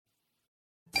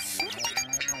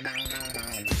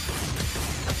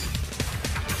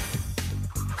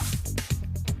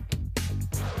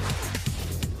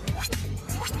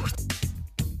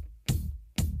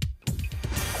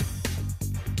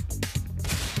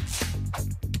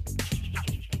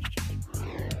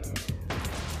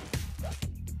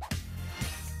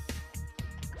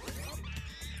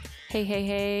Hey, hey,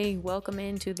 hey, welcome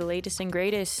into the latest and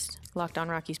greatest Locked On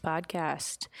Rockies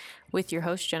podcast with your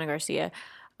host, Jenna Garcia.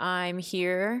 I'm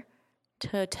here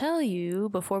to tell you,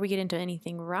 before we get into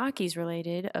anything Rockies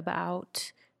related,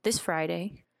 about this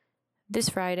Friday. This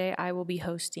Friday, I will be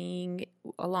hosting,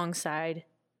 alongside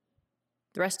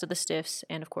the rest of the Stiffs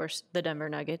and, of course, the Denver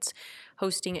Nuggets,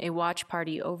 hosting a watch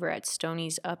party over at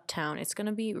Stoney's Uptown. It's going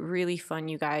to be really fun,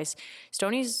 you guys.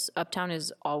 Stoney's Uptown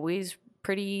is always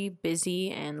pretty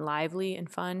busy and lively and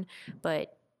fun,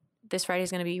 but this Friday is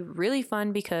going to be really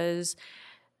fun because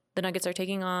the Nuggets are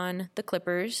taking on the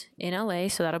Clippers in LA,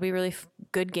 so that'll be a really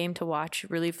good game to watch,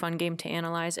 really fun game to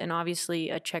analyze, and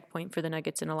obviously a checkpoint for the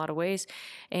Nuggets in a lot of ways.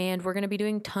 And we're going to be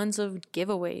doing tons of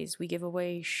giveaways. We give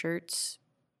away shirts,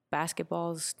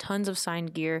 basketballs, tons of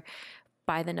signed gear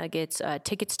by the Nuggets,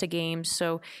 tickets to games.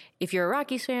 So if you're a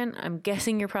Rockies fan, I'm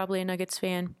guessing you're probably a Nuggets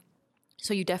fan.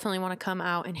 So you definitely want to come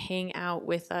out and hang out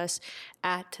with us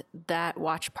at that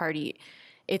watch party.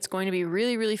 It's going to be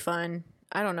really, really fun.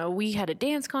 I don't know. We had a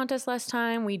dance contest last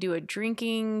time. We do a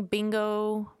drinking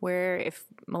bingo where if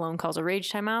Malone calls a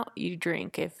rage timeout, you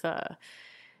drink. If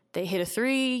they hit a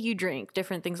three, you drink.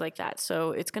 Different things like that. So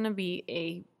it's going to be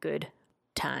a good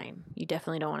time. You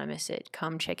definitely don't want to miss it.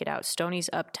 Come check it out.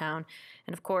 Stoney's Uptown.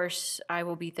 And of course, I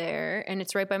will be there. And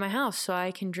it's right by my house, so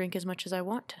I can drink as much as I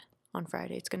want on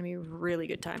Friday. It's going to be a really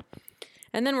good time.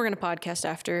 And then we're going to podcast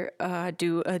after,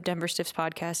 do a Denver Stiffs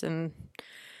podcast, and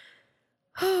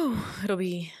it'll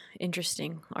be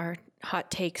interesting. Our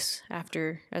hot takes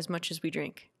after as much as we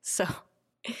drink. So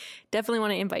definitely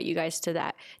want to invite you guys to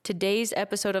that. Today's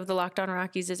episode of the Locked On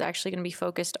Rockies is actually going to be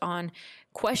focused on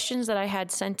questions that I had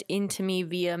sent in to me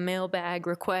via mailbag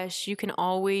requests. You can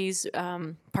always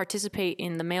participate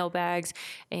in the mailbags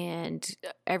and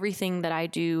everything that I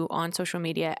do on social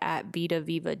media at Vita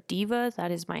Viva Diva.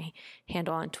 That is my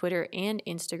handle on Twitter and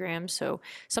Instagram. So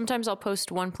sometimes I'll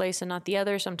post one place and not the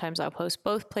other. Sometimes I'll post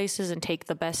both places and take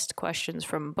the best questions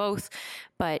from both.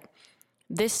 But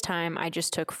this time I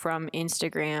just took from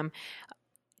Instagram.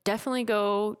 Definitely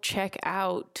go check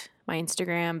out my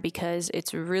Instagram because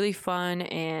it's really fun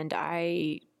and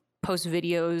I post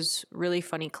videos, really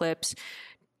funny clips.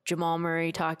 Jamal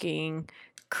Murray talking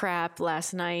crap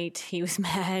last night. He was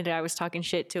mad. I was talking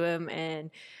shit to him.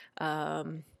 And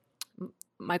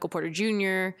Michael Porter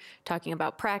Jr. talking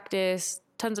about practice.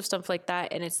 Tons of stuff like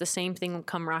that. And it's the same thing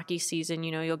come Rocky season.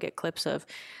 You know, you'll get clips of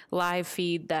live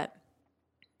feed that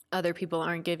other people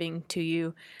aren't giving to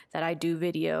you that I do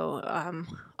video.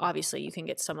 Obviously, you can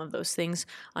get some of those things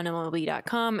on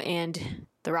MLB.com, and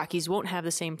the Rockies won't have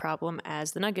the same problem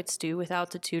as the Nuggets do with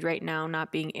Altitude right now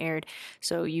not being aired.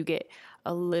 So you get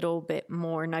a little bit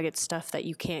more Nuggets stuff that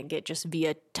you can't get just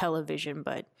via television.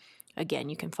 But again,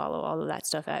 you can follow all of that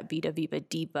stuff at Vita Viva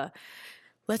Diva.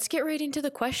 Let's get right into the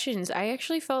questions. I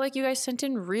actually felt like you guys sent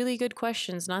in really good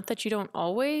questions. Not that you don't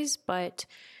always, but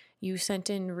you sent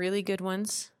in really good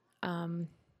ones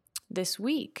this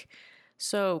week.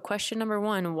 So question number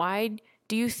one, why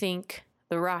do you think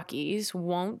the Rockies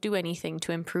won't do anything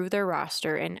to improve their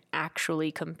roster and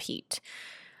actually compete?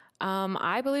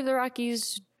 I believe the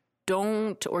Rockies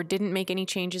don't or didn't make any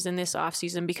changes in this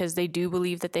offseason because they do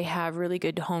believe that they have really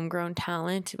good homegrown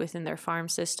talent within their farm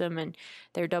system and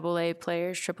their AA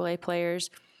players, AAA players.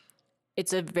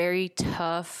 It's a very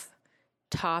tough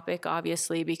topic,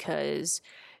 obviously, because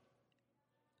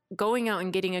going out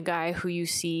and getting a guy who you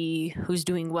see who's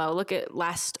doing well. Look at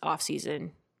last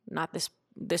offseason, not this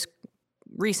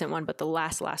recent one, but the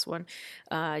last one.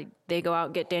 They go out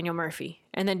and get Daniel Murphy.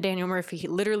 And then Daniel Murphy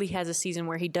literally has a season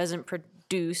where he doesn't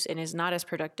produce and is not as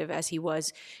productive as he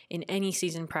was in any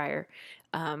season prior.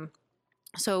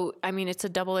 So, I mean, it's a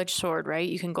double-edged sword, right?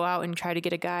 You can go out and try to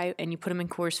get a guy and you put him in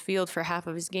Coors Field for half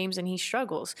of his games and he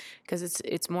struggles because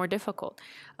it's more difficult.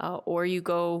 Or you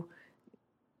go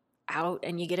out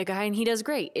and you get a guy and he does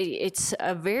great. It's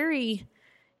a very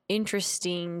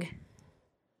interesting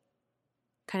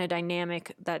kind of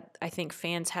dynamic that I think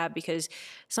fans have because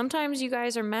sometimes you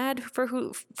guys are mad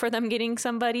for them getting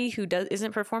somebody who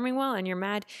isn't performing well, and you're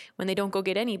mad when they don't go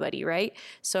get anybody, right?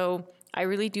 So I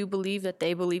really do believe that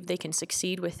they believe they can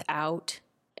succeed without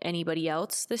anybody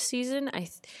else this season.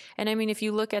 I mean, if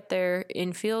you look at their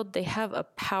infield, they have a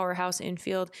powerhouse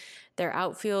infield. Their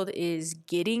outfield is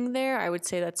getting there. I would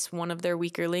say that's one of their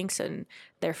weaker links, and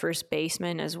their first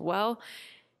baseman as well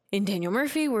in Daniel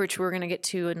Murphy, which we're going to get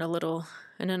to in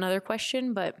another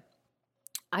question. But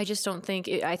I just don't think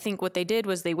I think what they did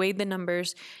was they weighed the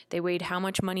numbers, they weighed how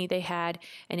much money they had,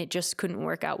 and it just couldn't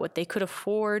work out. What they could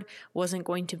afford wasn't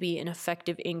going to be an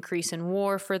effective increase in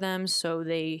WAR for them, so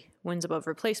they wins above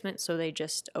replacement, so they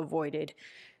just avoided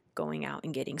going out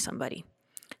and getting somebody.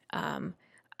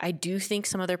 I do think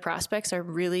some of their prospects are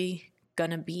really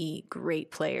going to be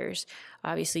great players.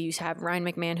 Obviously, you have Ryan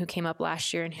McMahon, who came up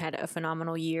last year and had a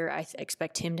phenomenal year. I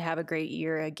expect him to have a great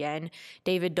year again.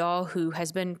 David Dahl, who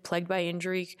has been plagued by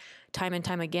injury time and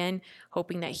time again,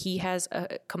 hoping that he has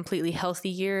a completely healthy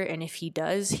year. And if he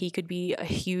does, he could be a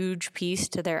huge piece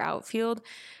to their outfield,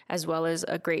 as well as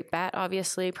a great bat,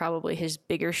 obviously. Probably his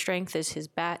bigger strength is his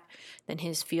bat than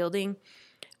his fielding.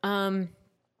 And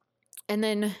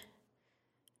then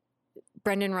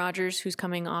Brendan Rodgers, who's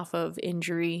coming off of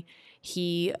injury,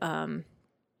 he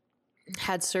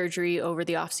had surgery over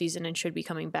the offseason and should be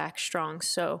coming back strong.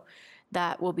 So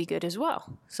that will be good as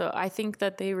well. So I think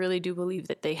that they really do believe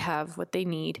that they have what they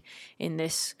need in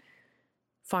this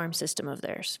farm system of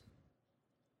theirs.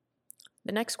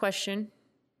 The next question,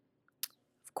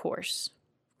 of course,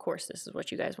 this is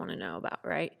what you guys want to know about,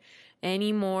 right?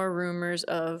 Any more rumors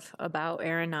about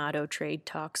Arenado trade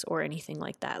talks or anything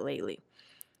like that lately?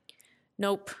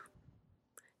 Nope.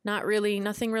 Not really.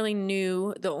 Nothing really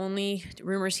new. The only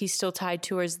rumors he's still tied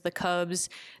to is the Cubs,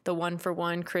 the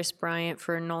 1-for-1 Kris Bryant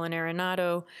for Nolan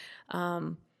Arenado.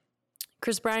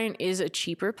 Kris Bryant is a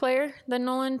cheaper player than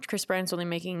Nolan. Kris Bryant's only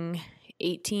making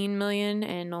 $18 million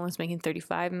and Nolan's making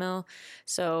 $35 million.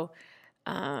 So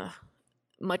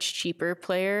much cheaper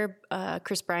player.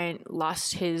 Kris Bryant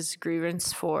lost his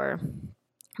grievance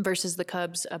versus the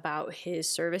Cubs about his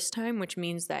service time, which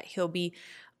means that he'll be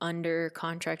under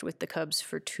contract with the Cubs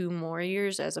for 2 more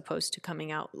years as opposed to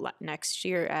coming out next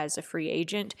year as a free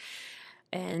agent.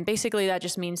 And basically that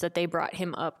just means that they brought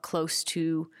him up close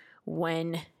to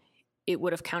when it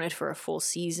would have counted for a full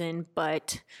season,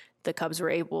 but the Cubs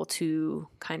were able to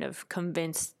kind of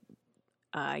convince,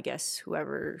 I guess,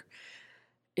 whoever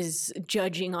is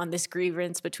judging on this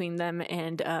grievance between them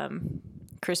and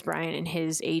Kris Bryant and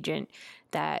his agent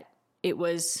that it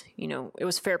was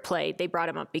fair play. They brought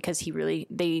him up because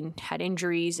they had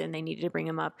injuries and they needed to bring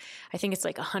him up. I think it's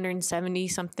like 170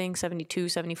 something, 72,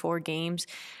 74 games.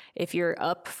 If you're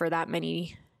up for that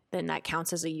many, then that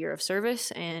counts as a year of service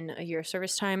and a year of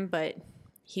service time. But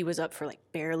he was up for like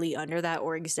barely under that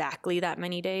or exactly that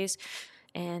many days.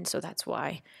 And so that's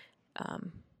why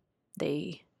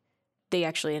they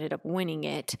actually ended up winning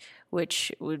it,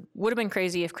 which would have been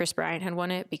crazy if Kris Bryant had won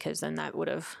it, because then that would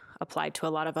have applied to a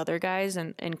lot of other guys.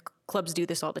 And clubs do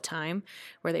this all the time,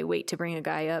 where they wait to bring a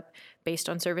guy up based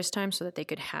on service time so that they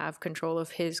could have control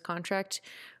of his contract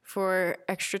for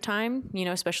extra time,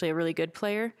 especially a really good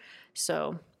player.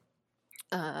 So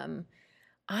I'm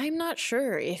not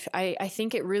sure if I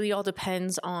think it really all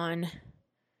depends on.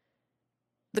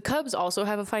 The Cubs also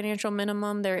have a financial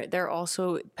minimum. There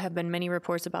also have been many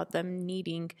reports about them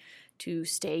needing to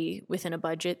stay within a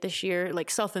budget this year,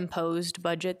 like self-imposed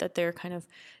budget that they're kind of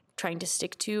trying to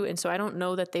stick to. And so I don't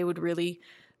know that they would really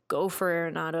go for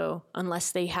Arenado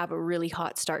unless they have a really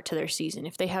hot start to their season.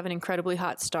 If they have an incredibly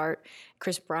hot start,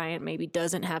 Kris Bryant maybe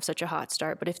doesn't have such a hot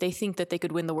start, but if they think that they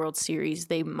could win the World Series,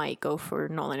 they might go for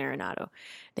Nolan Arenado.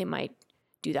 They might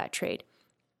do that trade.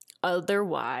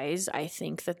 Otherwise, I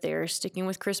think that they're sticking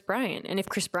with Kris Bryant. And if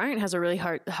Kris Bryant has a really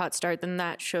hot start, then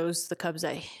that shows the Cubs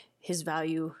that his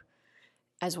value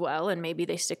as well, and maybe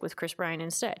they stick with Kris Bryant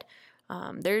instead.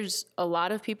 There's a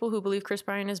lot of people who believe Kris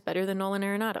Bryant is better than Nolan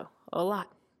Arenado. A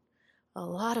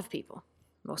lot of people,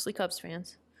 mostly Cubs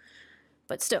fans,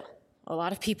 but still a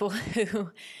lot of people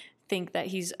who think that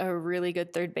he's a really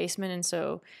good third baseman. And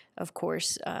so, of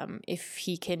course, if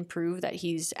he can prove that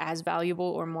he's as valuable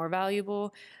or more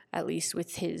valuable, at least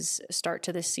with his start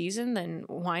to this season, then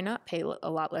why not pay a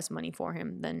lot less money for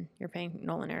him than you're paying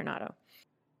Nolan Arenado?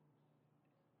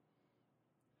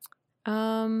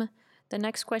 The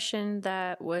next question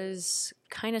that was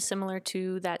kind of similar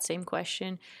to that same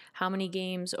question, how many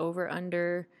games over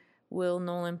under will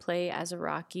Nolan play as a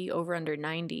Rocky? Over under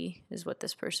 90 is what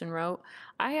this person wrote.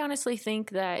 I honestly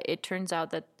think that it turns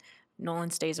out that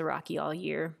Nolan stays a Rocky all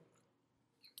year.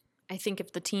 I think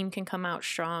if the team can come out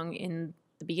strong in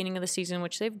the beginning of the season,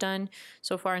 which they've done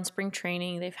so far in spring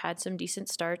training, they've had some decent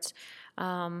starts.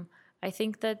 I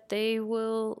think that they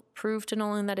will prove to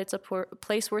Nolan that it's a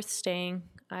place worth staying.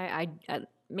 I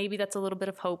maybe that's a little bit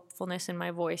of hopefulness in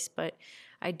my voice, but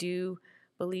I do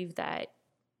believe that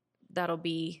that'll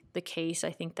be the case.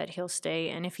 I think that he'll stay.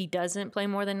 And if he doesn't play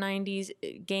more than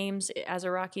 90 games as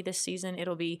a Rocky this season,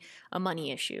 it'll be a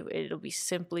money issue. It'll be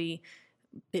simply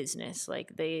business.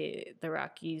 Like the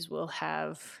Rockies will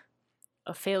have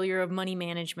a failure of money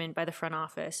management by the front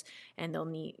office, and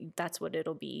that's what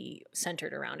it'll be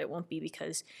centered around. It won't be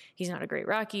because he's not a great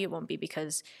Rocky. It won't be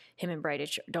because him and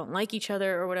Bridich don't like each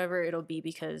other or whatever. It'll be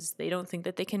because they don't think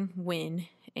that they can win,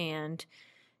 and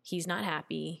he's not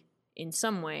happy in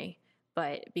some way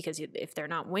but because if they're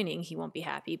not winning, he won't be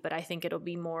happy. But I think it'll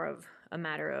be more of a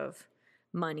matter of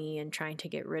money and trying to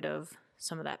get rid of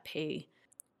some of that pay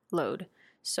load.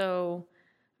 So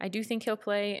I do think he'll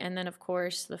play. And then, of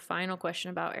course, the final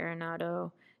question about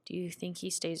Arenado, do you think he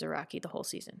stays a Rocky the whole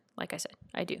season? Like I said,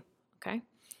 I do. Okay.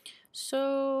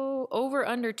 So over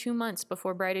under 2 months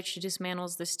before Bridich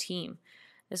dismantles this team.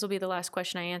 This will be the last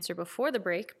question I answer before the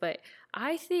break, but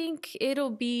I think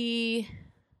it'll be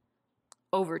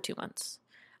over 2 months.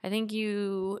 I think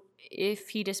if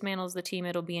he dismantles the team,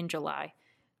 it'll be in July.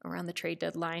 Around the trade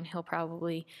deadline, he'll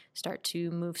probably start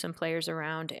to move some players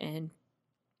around, and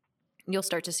you'll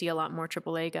start to see a lot more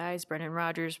AAA guys. Brendan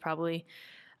Rodgers probably.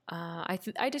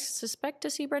 I just suspect to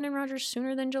see Brendan Rodgers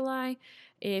sooner than July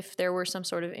if there were some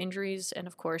sort of injuries. And,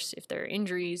 of course, if there are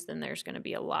injuries, then there's going to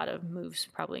be a lot of moves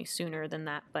probably sooner than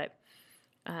that. But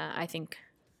I think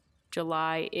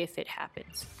July if it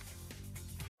happens.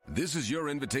 This is your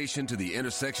invitation to the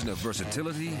intersection of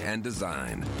versatility and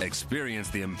design. Experience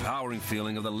the empowering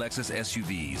feeling of the Lexus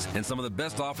SUVs and some of the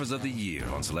best offers of the year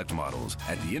on select models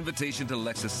at the Invitation to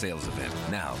Lexus sales event,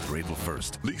 now through April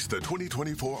 1st. Lease the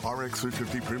 2024 RX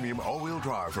 350 Premium all-wheel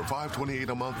drive for $528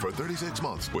 a month for 36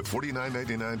 months with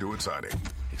 $49.99 due at signing.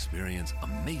 Experience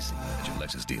amazing at your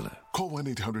Lexus dealer. Call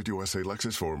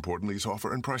 1-800-USA-LEXUS for important lease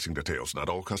offer and pricing details. Not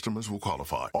all customers will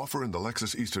qualify. Offer in the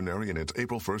Lexus Eastern area and it's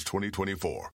April 1st,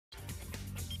 2024.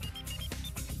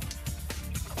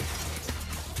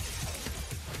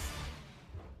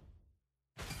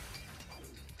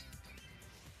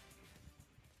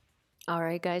 All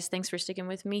right, guys, thanks for sticking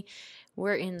with me.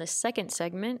 We're in the second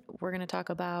segment. We're going to talk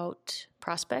about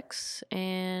prospects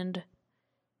and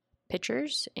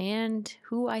pitchers and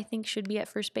who I think should be at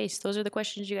first base. Those are the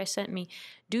questions you guys sent me.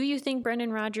 Do you think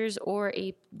Brendan Rodgers or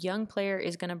a young player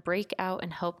is going to break out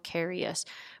and help carry us?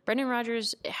 Brendan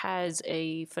Rodgers has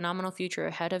a phenomenal future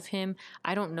ahead of him.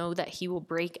 I don't know that he will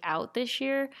break out this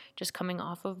year, just coming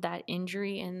off of that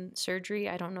injury and surgery.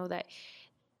 I don't know that.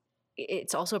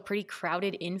 It's also a pretty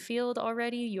crowded infield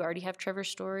already. You already have Trevor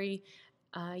Story.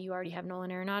 You already have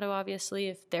Nolan Arenado, obviously.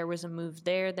 If there was a move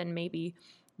there, then maybe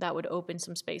that would open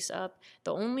some space up.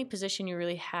 The only position you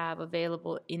really have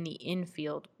available in the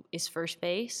infield is first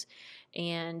base.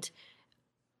 And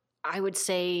I would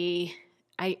say,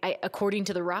 according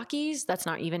to the Rockies, that's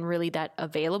not even really that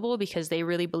available because they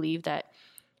really believe that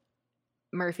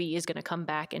Murphy is going to come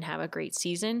back and have a great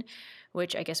season,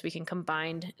 which I guess we can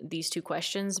combine these two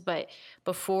questions. But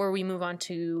before we move on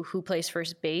to who plays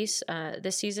first base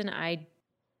this season, I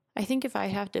think if I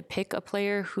have to pick a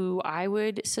player who I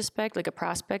would suspect, like a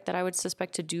prospect that I would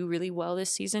suspect to do really well this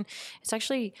season, it's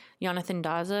actually Jonathan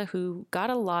Daza, who got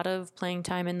a lot of playing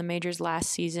time in the majors last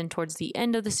season, towards the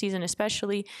end of the season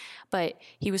especially, but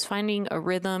he was finding a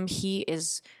rhythm. He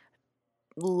is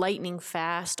lightning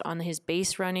fast on his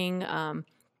base running.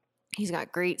 He's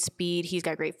got great speed. He's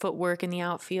got great footwork in the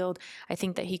outfield. I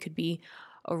think that he could be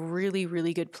a really,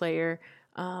 really good player.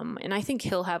 And I think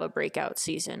he'll have a breakout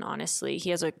season, honestly.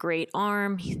 He has a great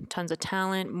arm, tons of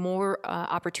talent, more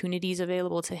opportunities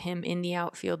available to him in the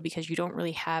outfield because you don't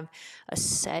really have a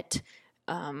set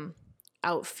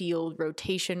outfield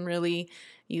rotation, really.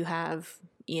 You have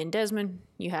Ian Desmond,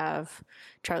 you have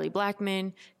Charlie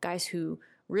Blackmon, guys who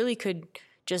really could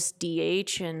just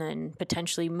DH and then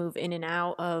potentially move in and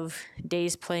out of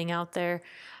days playing out there.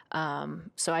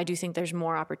 So I do think there's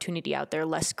more opportunity out there,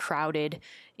 less crowded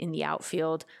in the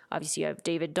outfield. Obviously, you have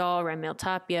David Dahl, Raimel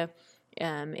Tapia.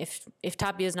 If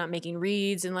Tapia is not making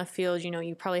reads in left field,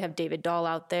 you probably have David Dahl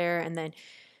out there. And then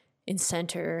in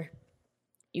center,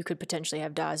 you could potentially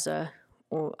have Daza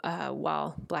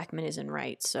while Blackmon is in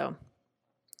right. So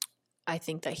I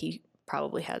think that he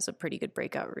probably has a pretty good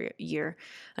breakout year.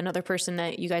 Another person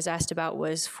that you guys asked about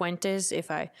was Fuentes.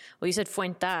 You said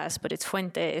Fuentes, but it's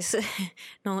Fuentes,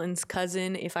 Nolan's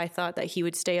cousin. If I thought that he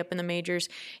would stay up in the majors,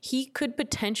 he could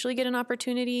potentially get an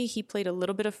opportunity. He played a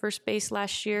little bit of first base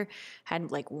last year, had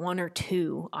like 1 or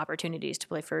 2 opportunities to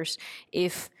play first.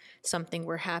 If something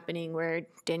were happening where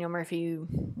Daniel Murphy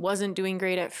wasn't doing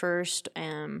great at first,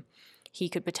 he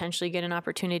could potentially get an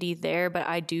opportunity there, but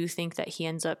I do think that he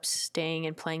ends up staying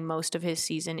and playing most of his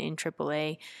season in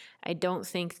AAA. I don't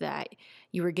think that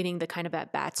you were getting the kind of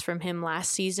at-bats from him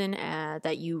last season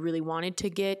that you really wanted to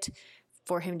get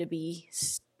for him to be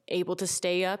able to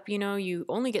stay up. You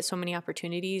only get so many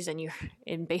opportunities, and you're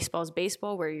in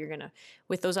baseball where you're going to,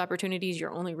 with those opportunities,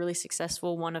 you're only really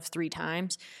successful 1 of 3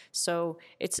 times. So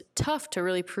it's tough to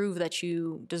really prove that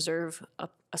you deserve a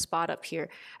spot up here.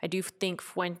 I do think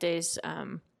Fuentes,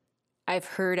 I've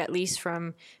heard at least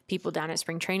from people down at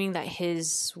spring training that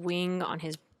his swing on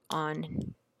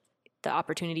the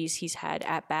opportunities he's had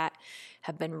at bat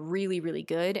have been really, really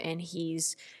good, and he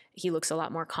looks a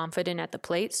lot more confident at the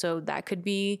plate. So that could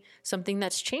be something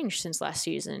that's changed since last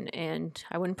season, and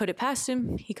I wouldn't put it past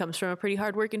him. He comes from a pretty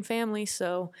hardworking family,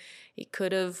 so he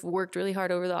could have worked really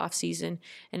hard over the offseason,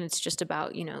 and it's just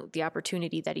about, the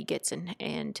opportunity that he gets.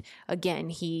 And again,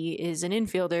 he is an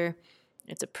infielder.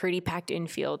 It's a pretty packed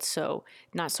infield, so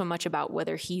not so much about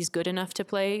whether he's good enough to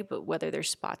play, but whether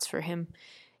there's spots for him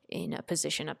in a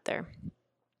position up there.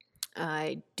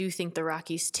 I do think the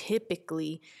Rockies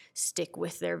typically stick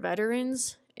with their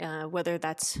veterans, whether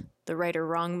that's the right or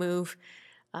wrong move.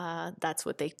 That's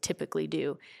what they typically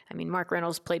do. I mean, Mark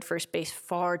Reynolds played first base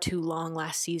far too long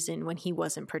last season when he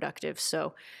wasn't productive,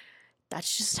 so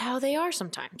that's just how they are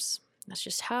sometimes. That's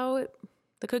just how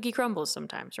the cookie crumbles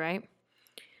sometimes, right?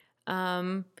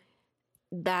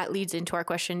 That leads into our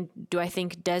question, do I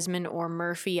think Desmond or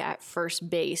Murphy at first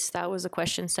base? That was a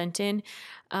question sent in.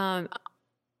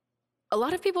 A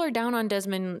lot of people are down on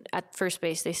Desmond at first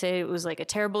base. They say it was like a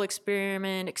terrible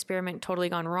experiment totally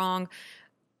gone wrong.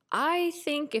 I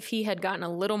think if he had gotten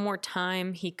a little more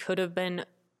time, he could have been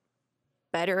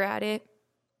better at it.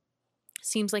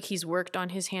 Seems like he's worked on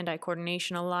his hand-eye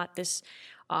coordination a lot this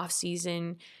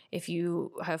offseason. If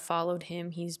you have followed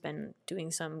him, he's been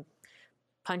doing some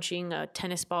punching a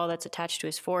tennis ball that's attached to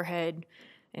his forehead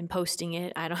and posting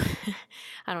it. I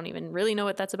don't even really know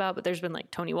what that's about, but there's been like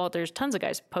Tony Walters, tons of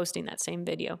guys posting that same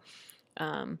video.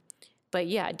 But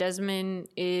yeah, Desmond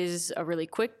is a really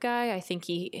quick guy. I think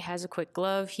he has a quick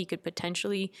glove. He could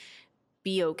potentially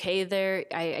be okay there.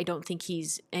 I don't think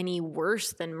he's any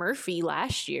worse than Murphy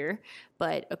last year,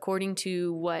 but according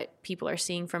to what people are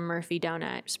seeing from Murphy down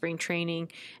at spring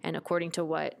training, and according to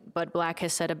what Bud Black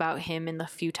has said about him in the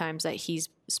few times that he's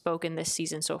spoken this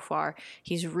season so far,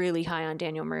 he's really high on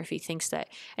Daniel Murphy, thinks that,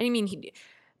 and I mean,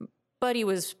 Buddy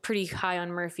was pretty high on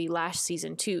Murphy last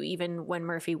season too. Even when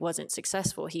Murphy wasn't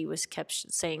successful, he was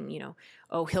kept saying,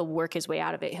 oh, he'll work his way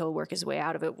out of it. He'll work his way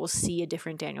out of it. We'll see a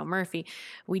different Daniel Murphy.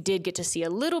 We did get to see a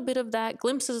little bit of that,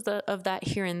 glimpses of that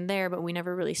here and there, but we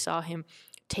never really saw him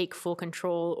take full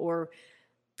control or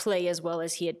play as well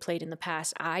as he had played in the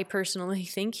past. I personally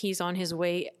think he's on his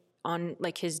way on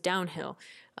like his downhill.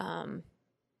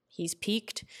 He's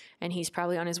peaked, and he's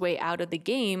probably on his way out of the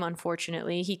game,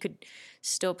 unfortunately. He could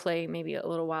still play maybe a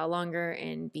little while longer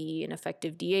and be an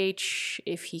effective DH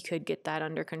if he could get that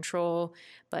under control.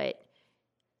 But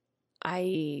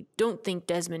I don't think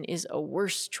Desmond is a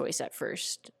worse choice at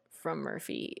first from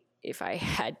Murphy. If I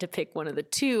had to pick one of the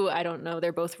two, I don't know.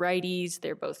 They're both righties.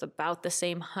 They're both about the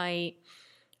same height.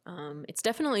 It's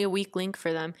definitely a weak link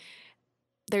for them.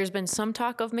 There's been some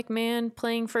talk of McMahon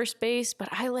playing first base, but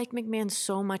I like McMahon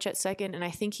so much at second, and I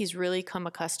think he's really come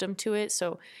accustomed to it.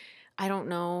 So I don't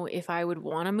know if I would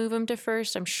want to move him to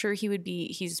first. I'm sure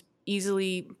he's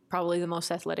easily probably the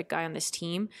most athletic guy on this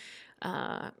team.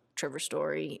 Trevor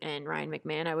Story and Ryan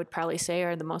McMahon, I would probably say,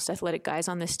 are the most athletic guys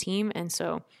on this team. And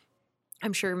so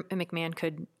I'm sure McMahon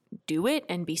could do it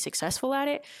and be successful at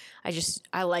it.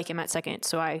 I like him at second,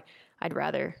 so I'd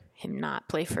rather him not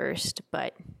play first,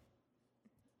 but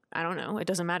I don't know. It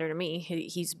doesn't matter to me.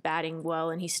 He's batting well,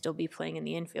 and he's still be playing in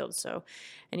the infield. So,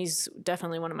 and he's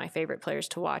definitely one of my favorite players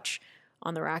to watch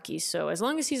on the Rockies. So as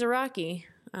long as he's a Rocky,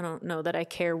 I don't know that I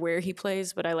care where he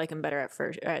plays, but I like him better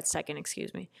at second,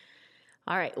 excuse me.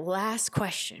 All right. Last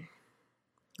question.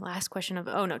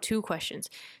 Two questions.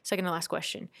 Second to last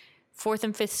question. Fourth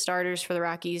and fifth starters for the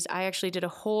Rockies. I actually did a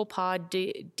whole pod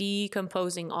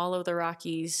decomposing all of the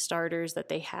Rockies starters that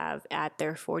they have at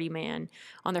their 40-man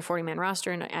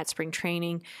roster and at spring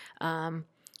training.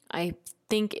 I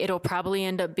think it'll probably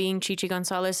end up being Chichi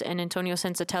Gonzalez and Antonio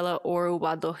Senzatella or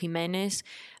Ubaldo Jimenez.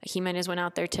 Jimenez went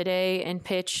out there today and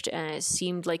pitched, and it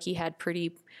seemed like he had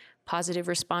pretty positive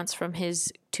response from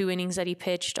his 2 innings that he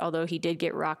pitched, although he did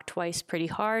get rocked twice pretty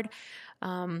hard.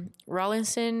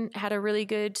 Rollinson had a really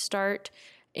good start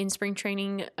in spring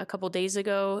training a couple days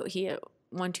ago. He had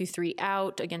 1-2-3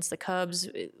 out against the Cubs.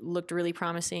 It looked really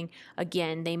promising.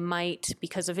 Again, they might,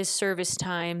 because of his service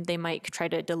time, they might try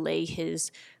to delay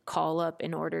his call up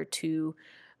in order to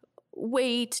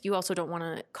wait. You also don't want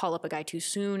to call up a guy too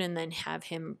soon and then have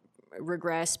him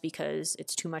regress because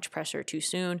it's too much pressure too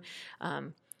soon.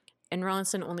 And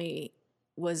Rollinson only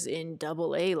was in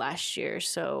Double-A last year,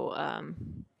 so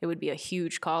it would be a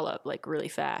huge call-up, like really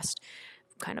fast.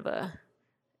 Kind of a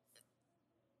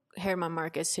German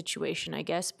Marquez situation, I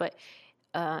guess, but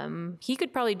he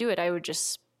could probably do it. I would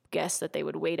just guess that they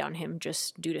would wait on him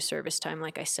just due to service time,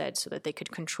 like I said, so that they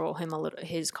could control him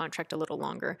his contract a little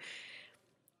longer.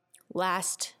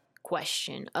 Last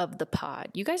question of the pod.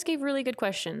 You guys gave really good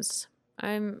questions.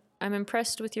 I'm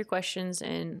impressed with your questions,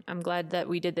 and I'm glad that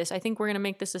we did this. I think we're going to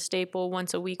make this a staple.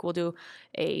 Once a week, we'll do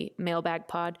a mailbag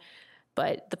pod.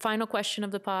 But the final question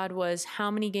of the pod was, how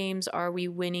many games are we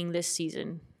winning this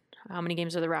season? How many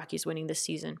games are the Rockies winning this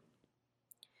season?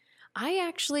 I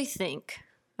actually think,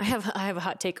 I have a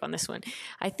hot take on this one.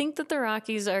 I think that the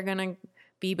Rockies are going to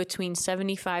be between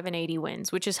 75 and 80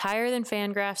 wins, which is higher than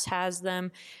Fangraphs has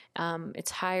them.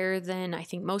 It's higher than I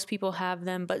think most people have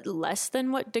them, but less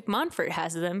than what Dick Monfort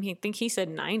has them. I think he said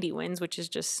 90 wins, which is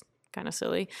just kind of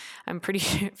silly. I'm pretty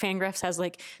sure Fangraphs has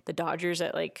like the Dodgers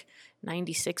at like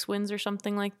 96 wins or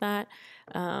something like that.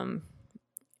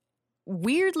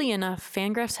 Weirdly enough,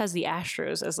 Fangraphs has the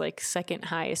Astros as like second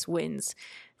highest wins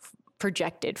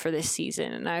projected for this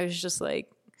season. And I was just like,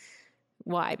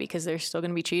 why? Because they're still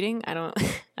going to be cheating? I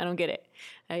don't get it.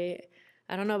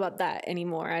 I don't know about that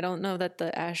anymore. I don't know that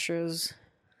the Astros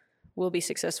will be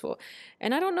successful.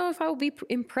 And I don't know if I will be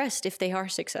impressed if they are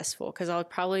successful, because I'll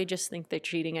probably just think they're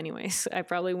cheating anyways. I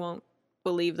probably won't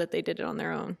believe that they did it on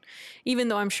their own, even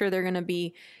though I'm sure they're going to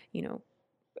be,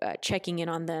 checking in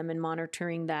on them and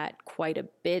monitoring that quite a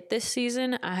bit this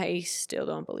season. I still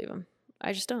don't believe them.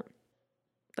 I just don't.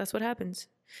 That's what happens.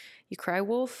 You cry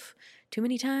wolf too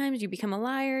many times, you become a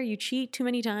liar. You cheat too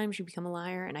many times, you become a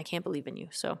liar, and I can't believe in you.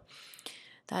 So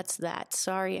that's that.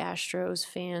 Sorry, Astros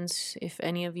fans, if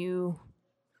any of you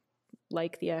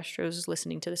like the Astros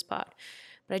listening to this pod.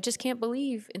 But I just can't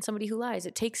believe in somebody who lies.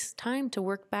 It takes time to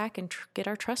work back and get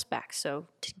our trust back. So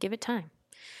give it time.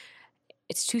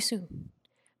 It's too soon.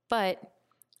 But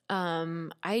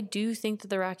I do think that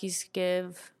the Rockies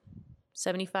give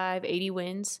 75, 80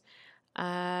 wins.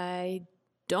 I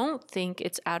don't think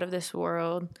it's out of this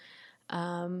world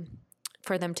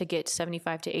for them to get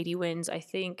 75 to 80 wins. I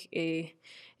think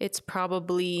it's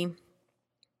probably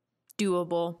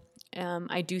doable.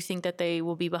 I do think that they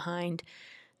will be behind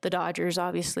the Dodgers,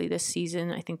 obviously, this season.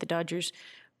 I think the Dodgers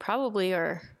probably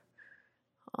are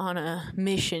on a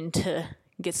mission to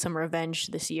get some revenge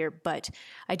this year. But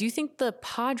I do think the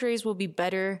Padres will be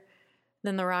better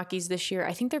than the Rockies this year.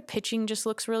 I think their pitching just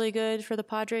looks really good for the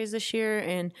Padres this year.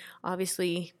 And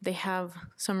obviously, they have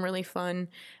some really fun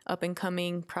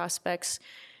up-and-coming prospects.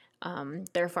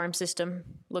 Their farm system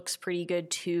looks pretty good,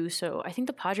 too. So I think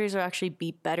the Padres will actually be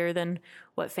better than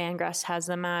what Fangraphs has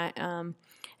them at.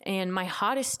 And my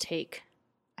hottest take,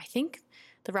 I think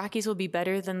the Rockies will be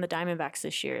better than the Diamondbacks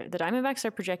this year. The Diamondbacks are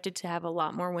projected to have a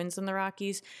lot more wins than the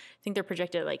Rockies. I think they're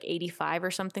projected at like 85 or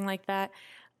something like that.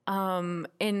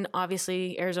 And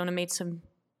obviously, Arizona made some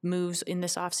moves in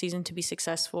this offseason to be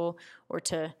successful, or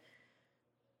to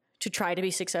try to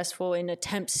be successful in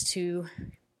attempts to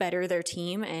better their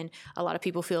team. And a lot of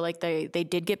people feel like they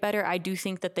did get better. I do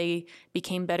think that they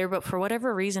became better, but for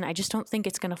whatever reason, I just don't think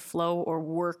it's going to flow or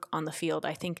work on the field.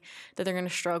 I think that they're going to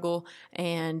struggle,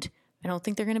 and I don't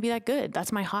think they're going to be that good.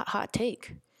 That's my hot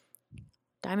take.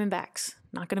 Diamondbacks,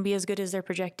 not going to be as good as they're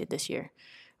projected this year.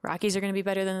 Rockies are going to be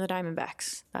better than the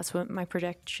Diamondbacks. That's what my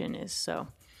projection is. So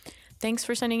thanks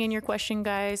for sending in your question,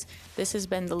 guys. This has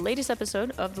been the latest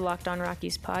episode of the Locked On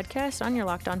Rockies podcast on your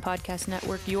Locked On Podcast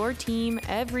Network, your team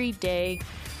every day.